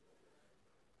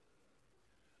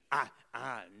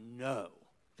 I know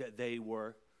that they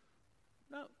were.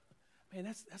 No, man,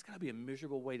 that's got to be a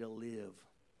miserable way to live.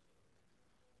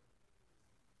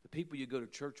 The people you go to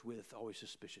church with, always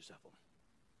suspicious of them.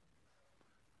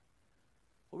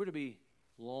 We're to be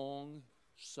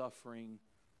long-suffering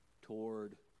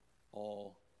toward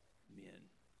all men.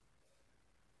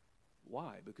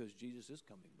 Why? Because Jesus is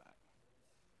coming back.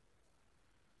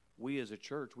 We as a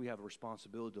church, we have a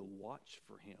responsibility to watch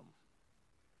for him.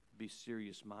 Be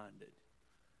serious-minded.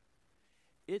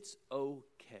 It's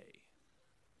okay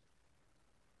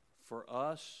for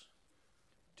us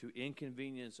to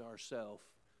inconvenience ourselves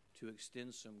to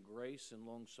extend some grace and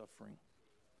long-suffering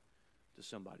to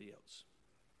somebody else.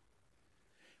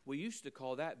 We used to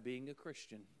call that being a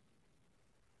Christian.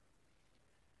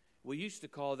 We used to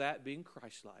call that being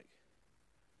Christ-like.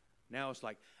 Now it's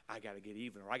like, I got to get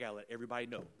even, or I got to let everybody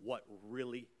know what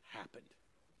really happened.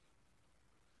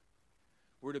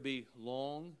 We're to be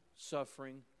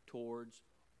long-suffering towards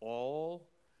all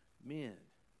men.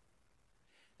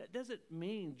 That doesn't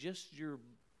mean just your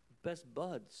best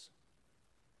buds.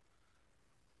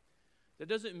 That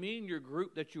doesn't mean your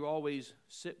group that you always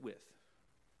sit with.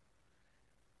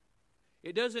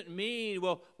 It doesn't mean,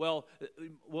 well,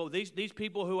 these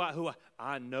people who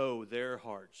I know their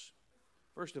hearts.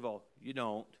 First of all, you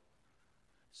don't.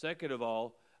 Second of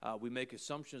all, we make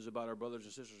assumptions about our brothers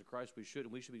and sisters in Christ. We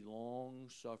should be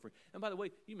long-suffering. And by the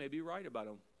way, you may be right about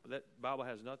them, but that Bible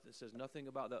says nothing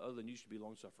about that other than you should be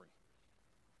long-suffering.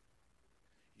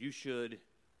 You should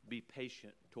be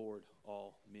patient toward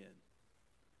all men.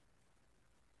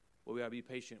 Well, we got to be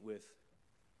patient with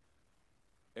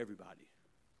everybody.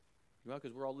 You know,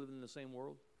 because we're all living in the same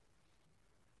world.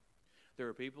 There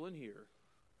are people in here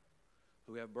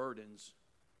who have burdens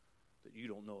that you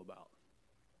don't know about.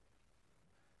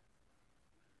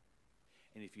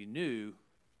 And if you knew,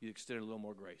 you'd extend a little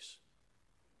more grace.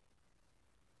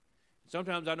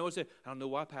 Sometimes I don't know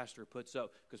why pastor puts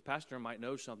up, because pastor might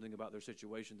know something about their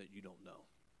situation that you don't know.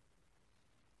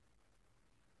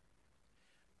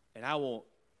 And I want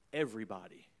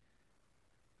everybody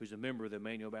who's a member of the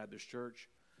Emmanuel Baptist Church,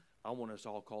 I want us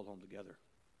all called home together.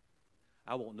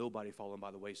 I want nobody falling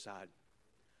by the wayside.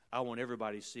 I want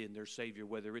everybody seeing their Savior,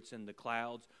 whether it's in the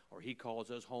clouds or he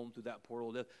calls us home through that portal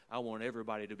of death. I want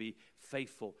everybody to be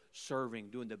faithful, serving,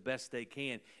 doing the best they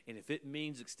can. And if it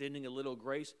means extending a little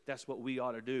grace, that's what we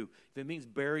ought to do. If it means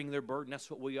bearing their burden,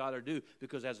 that's what we ought to do.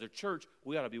 Because as the church,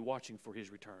 we ought to be watching for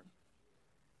his return.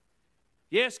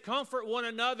 Yes, comfort one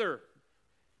another.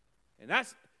 And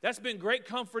that's been great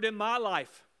comfort in my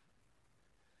life.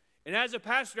 And as a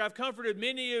pastor, I've comforted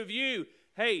many of you.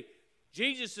 Hey,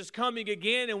 Jesus is coming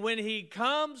again, and when he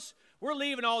comes, we're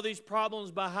leaving all these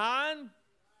problems behind.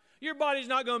 Your body's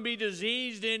not going to be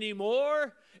diseased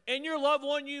anymore. And your loved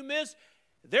one you miss,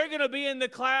 they're going to be in the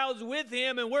clouds with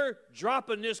him, and we're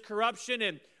dropping this corruption,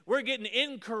 and we're getting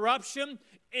incorruption,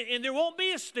 and there won't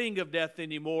be a sting of death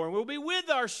anymore, and we'll be with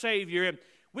our Savior, and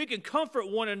we can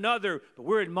comfort one another, but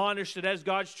we're admonished that as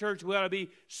God's church, we ought to be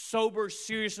sober,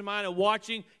 serious in mind, and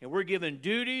watching, and we're given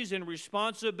duties and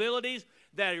responsibilities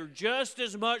that are just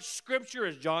as much Scripture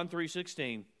as John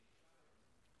 3:16.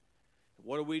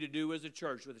 What are we to do as a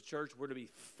church? With the church, we're to be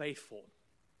faithful.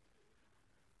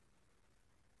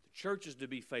 The church is to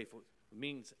be faithful. It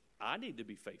means I need to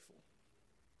be faithful.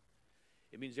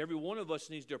 It means every one of us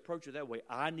needs to approach it that way.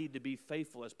 I need to be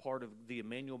faithful as part of the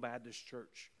Emmanuel Baptist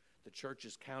Church. The church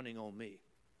is counting on me.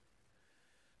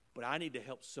 But I need to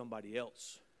help somebody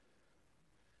else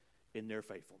in their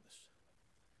faithfulness.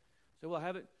 So,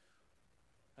 well,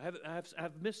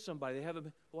 I've missed somebody. They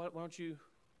haven't. Why don't you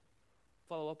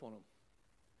follow up on them?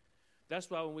 That's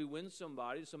why when we win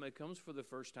somebody comes for the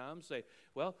first time, say,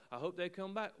 well, I hope they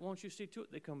come back. Why don't you see to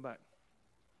it they come back?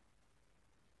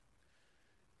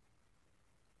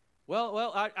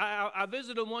 Well, I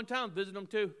visited them one time, visit them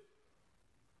two.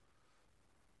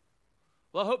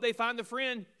 Well, I hope they find a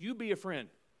friend. You be a friend.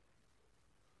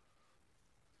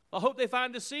 I hope they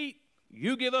find a seat.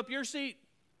 You give up your seat.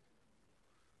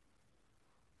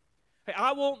 Hey,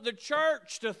 I want the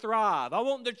church to thrive. I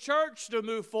want the church to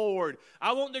move forward.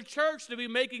 I want the church to be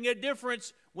making a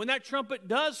difference when that trumpet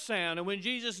does sound and when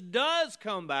Jesus does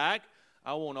come back.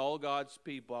 I want all God's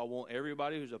people. I want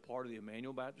everybody who's a part of the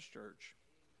Emmanuel Baptist Church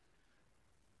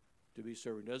to be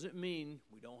serving. Doesn't mean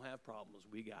we don't have problems.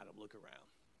 We got them. Look around.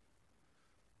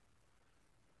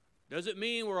 Doesn't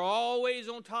mean we're always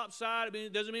on top side.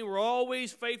 It doesn't mean we're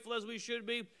always faithful as we should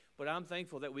be. But I'm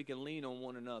thankful that we can lean on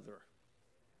one another.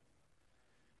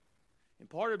 And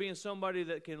part of being somebody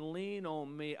that can lean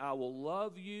on me, I will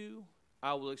love you,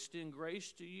 I will extend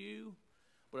grace to you,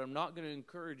 but I'm not going to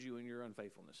encourage you in your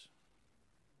unfaithfulness.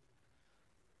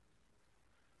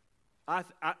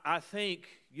 I think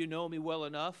you know me well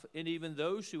enough, and even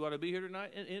those who ought to be here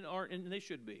tonight, and they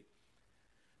should be.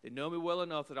 They know me well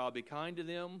enough that I'll be kind to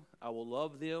them, I will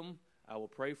love them, I will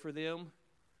pray for them,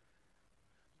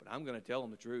 but I'm going to tell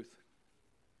them the truth.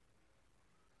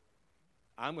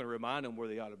 I'm going to remind them where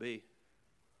they ought to be.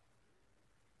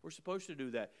 We're supposed to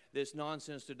do that. This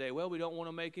nonsense today, well, we don't want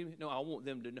to make him. No, I want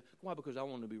them to know. Why? Because I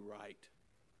want to be right.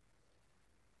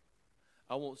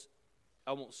 I want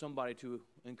somebody to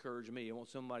encourage me. I want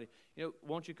somebody,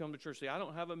 won't you come to church? Say, I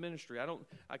don't have a ministry.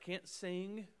 I can't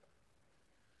sing.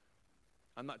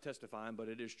 I'm not testifying, but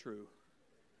it is true.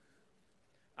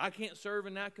 I can't serve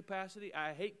in that capacity.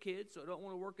 I hate kids, so I don't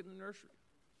want to work in the nursery.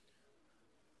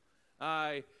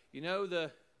 I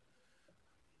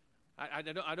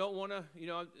don't want to,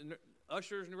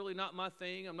 ushers are really not my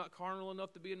thing. I'm not carnal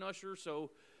enough to be an usher, so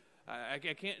I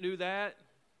can't do that.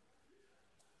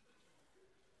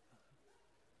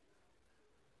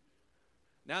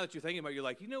 Now that you're thinking about it, you're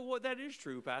like, you know what, that is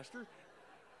true, Pastor.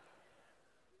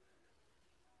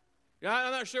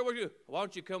 I'm not sure what you do. Why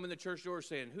don't you come in the church door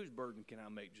saying, whose burden can I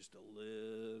make just a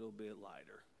little bit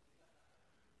lighter?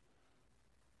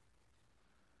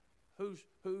 Whose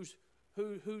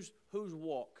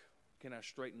walk can I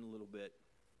straighten a little bit?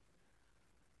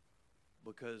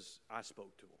 Because I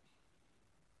spoke to them.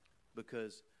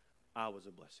 Because I was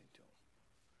a blessing to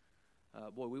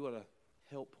them. We want to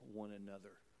help one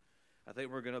another. I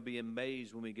think we're going to be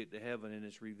amazed when we get to heaven and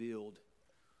it's revealed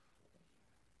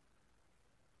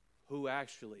who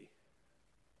actually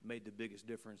made the biggest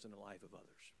difference in the life of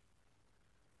others.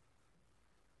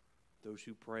 Those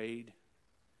who prayed,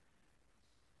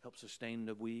 helped sustain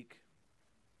the weak,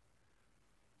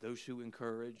 those who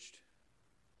encouraged,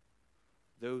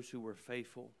 those who were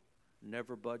faithful,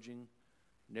 never budging,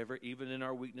 never, even in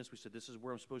our weakness, we said, this is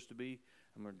where I'm supposed to be.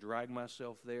 I'm going to drag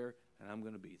myself there, and I'm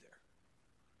going to be there.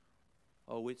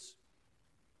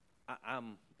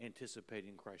 I'm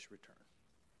anticipating Christ's return.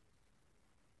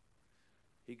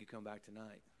 He could come back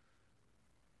tonight.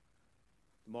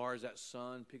 Tomorrow, as that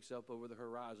sun picks up over the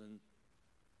horizon,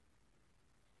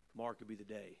 tomorrow could be the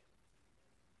day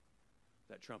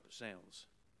that trumpet sounds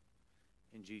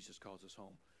and Jesus calls us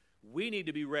home. We need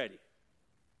to be ready.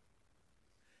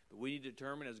 But we need to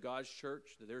determine as God's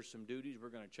church that there's some duties. We're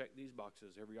going to check these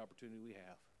boxes every opportunity we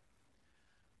have.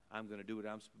 I'm going to do what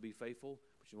I'm supposed to be faithful,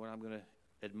 but you know what? I'm going to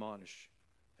admonish.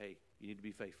 Hey, you need to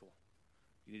be faithful.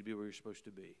 You need to be where you're supposed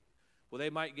to be. Well, they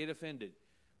might get offended.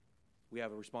 We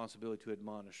have a responsibility to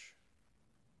admonish,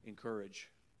 encourage.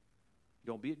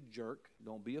 Don't be a jerk.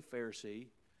 Don't be a Pharisee.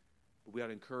 But we ought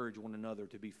to encourage one another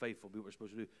to be faithful, do what we're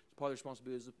supposed to do. It's part of the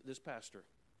responsibility of this pastor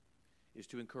is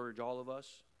to encourage all of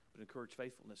us, but encourage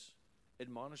faithfulness.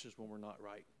 Admonish us when we're not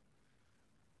right.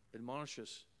 Admonish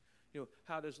us.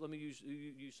 Let me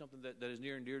use something that is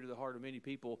near and dear to the heart of many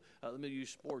people. Let me use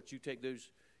sports. You take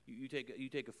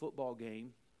a football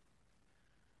game,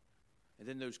 and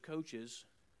then those coaches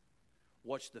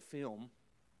watch the film,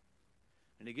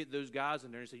 and they get those guys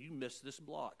in there and say, you missed this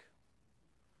block.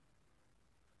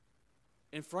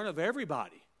 In front of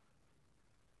everybody.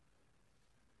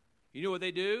 You know what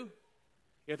they do?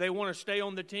 If they want to stay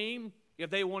on the team, if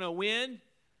they want to win,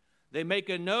 they make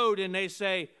a note and they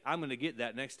say, I'm going to get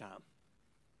that next time.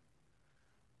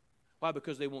 Why?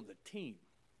 Because they want the team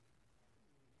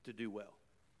to do well.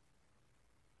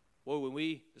 Well, when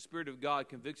the Spirit of God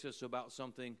convicts us about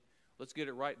something, let's get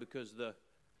it right, because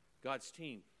God's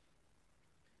team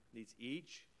needs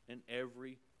each and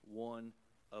every one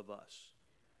of us.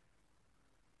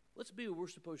 Let's be what we're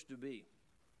supposed to be,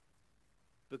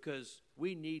 because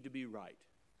we need to be right.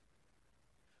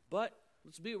 But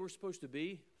let's be what we're supposed to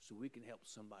be so we can help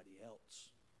somebody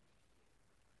else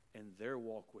in their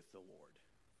walk with the Lord.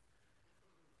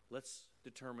 Let's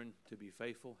determine to be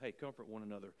faithful. Hey, comfort one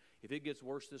another. If it gets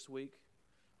worse this week,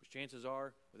 which chances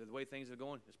are, with the way things are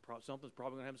going, something's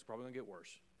probably going to happen. It's probably going to get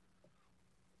worse.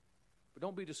 But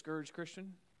don't be discouraged,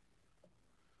 Christian.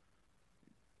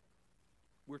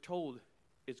 We're told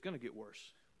it's going to get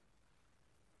worse.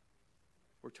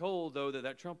 We're told, though,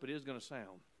 that trumpet is going to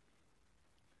sound.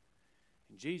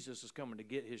 And Jesus is coming to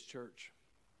get his church.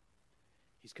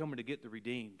 He's coming to get the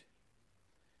redeemed.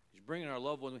 He's bringing our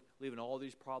loved ones, leaving all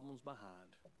these problems behind.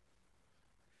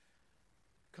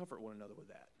 Comfort one another with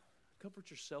that. Comfort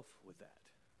yourself with that.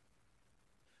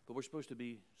 But we're supposed to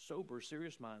be sober,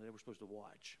 serious-minded. We're supposed to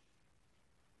watch.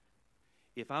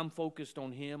 If I'm focused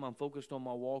on him, I'm focused on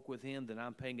my walk with him, then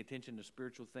I'm paying attention to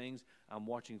spiritual things. I'm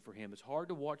watching for him. It's hard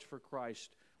to watch for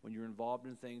Christ when you're involved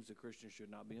in things that Christians should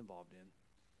not be involved in.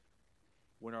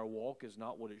 When our walk is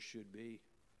not what it should be.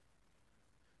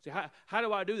 See, how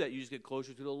do I do that? You just get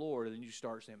closer to the Lord, and then you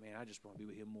start saying, man, I just want to be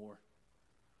with him more.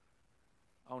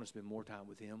 I want to spend more time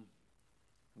with him.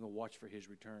 I'm going to watch for his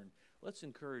return. Let's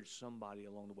encourage somebody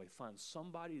along the way. Find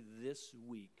somebody this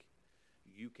week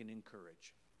you can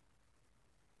encourage.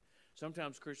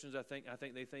 Sometimes Christians, I think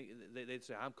they'd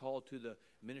say, I'm called to the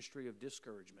ministry of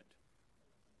discouragement.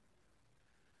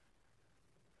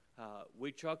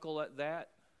 We chuckle at that,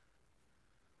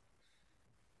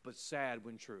 but sad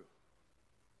when true.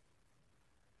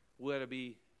 We ought to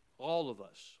be, all of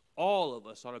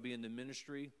us ought to be in the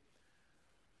ministry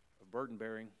of burden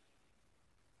bearing,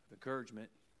 of encouragement.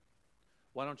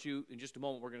 Why don't you, in just a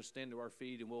moment, we're going to stand to our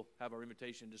feet and we'll have our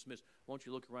invitation dismissed. Why don't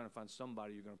you look around and find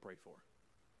somebody you're going to pray for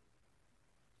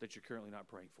that you're currently not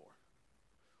praying for?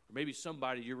 Or maybe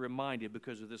somebody you're reminded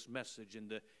because of this message and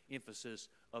the emphasis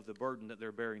of the burden that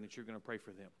they're bearing that you're going to pray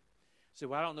for them. Say,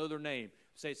 well, I don't know their name.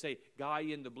 Say, guy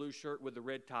in the blue shirt with the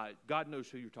red tie. God knows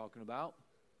who you're talking about.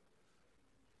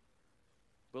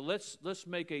 But let's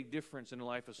make a difference in the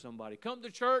life of somebody. Come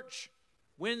to church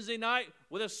Wednesday night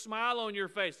with a smile on your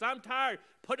face. I'm tired.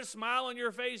 Put a smile on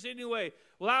your face anyway.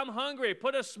 Well, I'm hungry.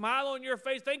 Put a smile on your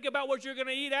face. Think about what you're going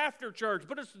to eat after church.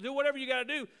 Do whatever you got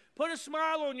to do. Put a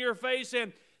smile on your face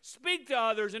and speak to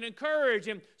others and encourage.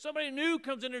 And somebody new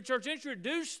comes into church,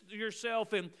 introduce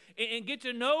yourself and get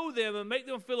to know them and make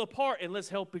them feel a part. And let's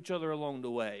help each other along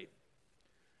the way.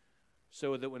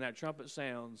 So that when that trumpet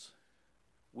sounds,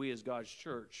 we as God's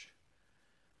church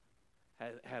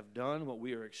have done what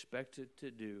we are expected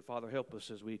to do. Father, help us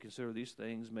as we consider these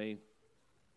things. May